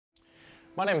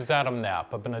My name is Adam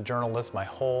Knapp. I've been a journalist my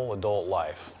whole adult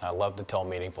life. I love to tell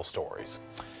meaningful stories.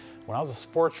 When I was a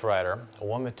sports writer, a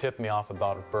woman tipped me off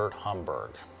about Bert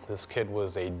Humberg. This kid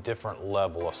was a different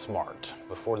level of smart.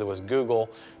 Before there was Google,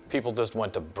 people just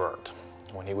went to Bert.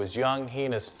 When he was young, he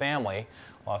and his family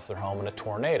lost their home in a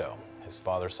tornado. His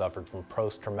father suffered from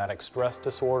post-traumatic stress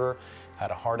disorder,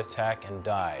 had a heart attack, and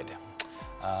died.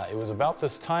 It was about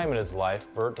this time in his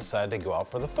life, Bert decided to go out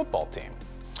for the football team.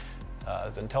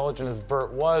 As intelligent as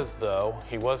Bert was, though,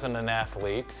 he wasn't an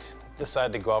athlete,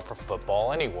 decided to go out for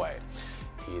football anyway.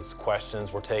 His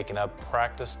questions were taking up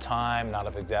practice time, not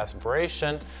of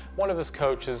exasperation. One of his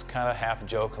coaches kind of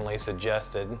half-jokingly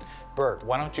suggested, "Bert,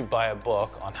 why don't you buy a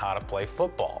book on how to play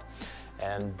football?"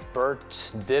 And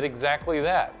Bert did exactly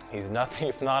that. He's nothing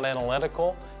if not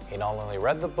analytical. He not only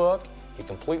read the book, he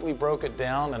completely broke it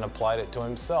down and applied it to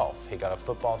himself. He got a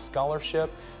football scholarship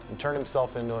and turned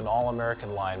himself into an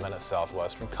All-American lineman at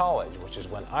Southwestern College, which is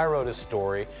when I wrote his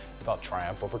story about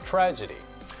triumph over tragedy.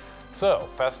 So,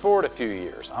 fast forward a few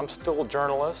years. I'm still a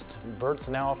journalist. Bert's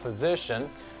now a physician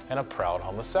and a proud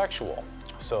homosexual.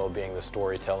 So, being the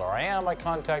storyteller I am, I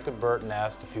contacted Bert and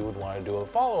asked if he would want to do a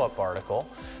follow-up article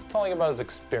telling about his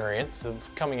experience of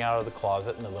coming out of the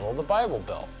closet in the middle of the Bible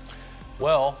Belt.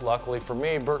 Well, luckily for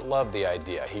me, Bert loved the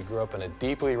idea. He grew up in a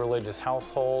deeply religious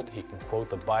household. He can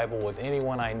quote the Bible with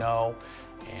anyone I know,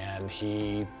 and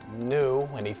he knew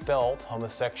and he felt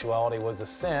homosexuality was a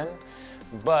sin,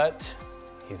 but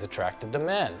he's attracted to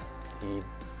men. He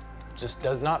just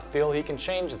does not feel he can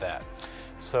change that.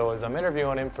 So as I'm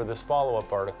interviewing him for this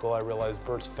follow-up article, I realized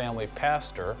Bert's family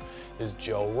pastor is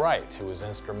Joe Wright, who was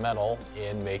instrumental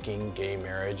in making gay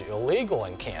marriage illegal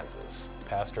in Kansas.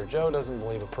 Pastor Joe doesn't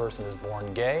believe a person is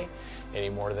born gay any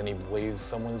more than he believes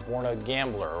someone's born a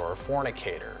gambler or a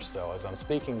fornicator. So as I'm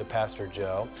speaking to Pastor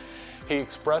Joe, he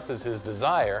expresses his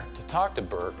desire to talk to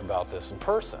Bert about this in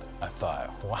person. I thought,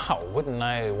 wow, wouldn't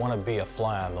I want to be a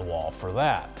fly on the wall for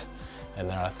that? And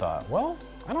then I thought, well,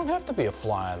 I don't have to be a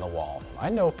fly on the wall. I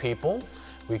know people.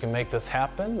 We can make this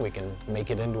happen. We can make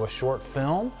it into a short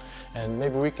film, and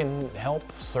maybe we can help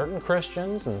certain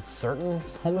Christians and certain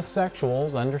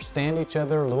homosexuals understand each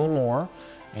other a little more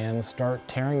and start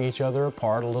tearing each other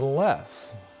apart a little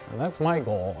less. And that's my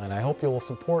goal, and I hope you will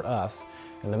support us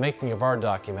in the making of our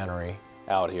documentary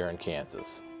out here in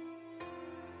Kansas.